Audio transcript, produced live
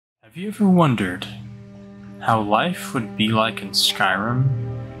Have you ever wondered how life would be like in Skyrim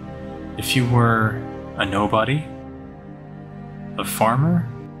if you were a nobody, a farmer,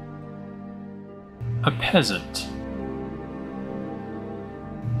 a peasant?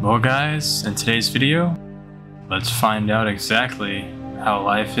 Well guys, in today's video, let's find out exactly how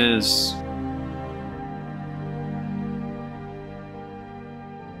life is.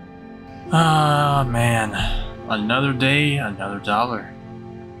 Ah man, another day, another dollar.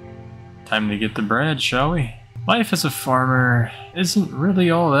 Time to get the bread, shall we? Life as a farmer isn't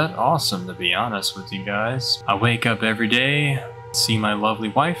really all that awesome, to be honest with you guys. I wake up every day, see my lovely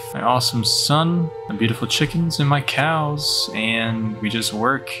wife, my awesome son, my beautiful chickens, and my cows, and we just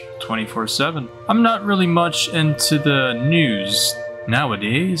work 24/7. I'm not really much into the news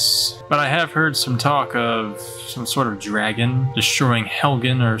nowadays, but I have heard some talk of some sort of dragon destroying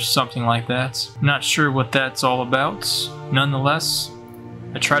Helgen or something like that. Not sure what that's all about. Nonetheless,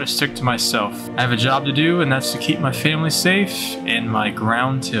 I try to stick to myself. I have a job to do, and that's to keep my family safe and my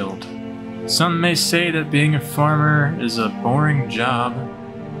ground tilled. Some may say that being a farmer is a boring job,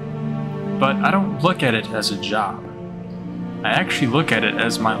 but I don't look at it as a job. I actually look at it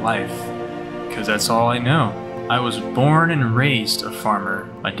as my life, because that's all I know. I was born and raised a farmer.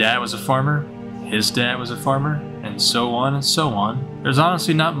 My dad was a farmer, his dad was a farmer, and so on and so on. There's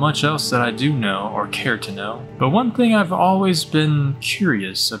honestly not much else that I do know or care to know. But one thing I've always been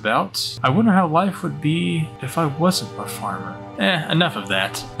curious about, I wonder how life would be if I wasn't a farmer. Enough of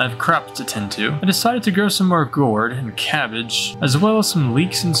that. I have crops to tend to. I decided to grow some more gourd and cabbage, as well as some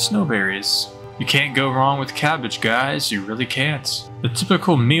leeks and snowberries. You can't go wrong with cabbage, guys, you really can't. The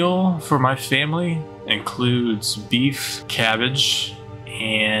typical meal for my family includes beef, cabbage,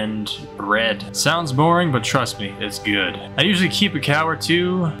 and bread. Sounds boring, but trust me, it's good. I usually keep a cow or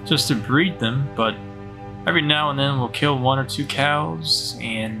two just to breed them, but every now and then we'll kill 1 or 2 cows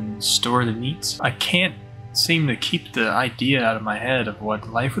and store the meat. I can't seem to keep the idea out of my head of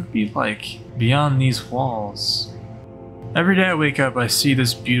what life would be like beyond these walls. Every day I wake up, I see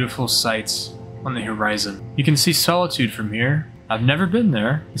this beautiful sight on the horizon. You can see Solitude from here. I've never been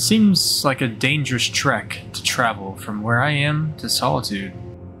there. It seems like a dangerous trek to travel from where I am to Solitude.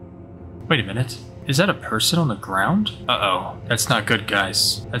 Wait a minute. Is that a person on the ground? Uh-oh. That's not good,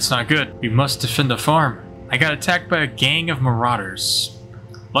 guys. That's not good. We must defend the farm. I got attacked by a gang of marauders.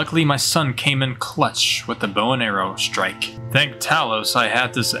 Luckily, my son came in clutch with the bow and arrow strike. Thank Talos I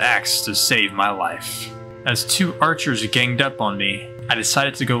had this axe to save my life. As 2 archers ganged up on me, I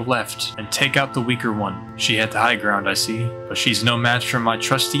decided to go left and take out the weaker one. She had the high ground, I see, but she's no match for my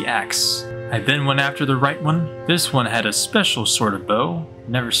trusty axe. I then went after the right one. This one had a special sort of bow,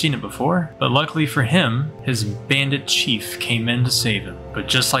 never seen it before, but luckily for him, his bandit chief came in to save him. But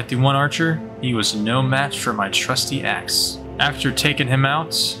just like the one archer, he was no match for my trusty axe. After taking him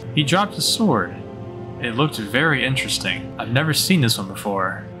out, he dropped a sword. It looked very interesting. I've never seen this one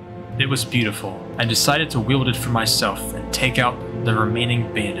before. It was beautiful. I decided to wield it for myself and take out the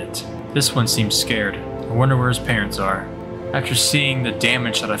remaining bandit. This one seems scared. I wonder where his parents are. After seeing the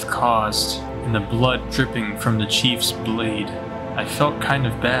damage that I've caused and the blood dripping from the chief's blade, I felt kind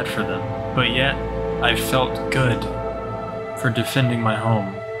of bad for them. But yet, I felt good for defending my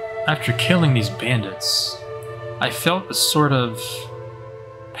home. After killing these bandits, I felt a sort of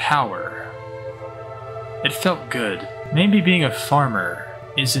power. It felt good. Maybe being a farmer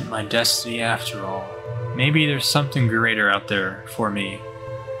isn't my destiny after all. Maybe there's something greater out there for me.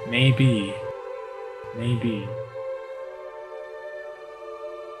 Maybe.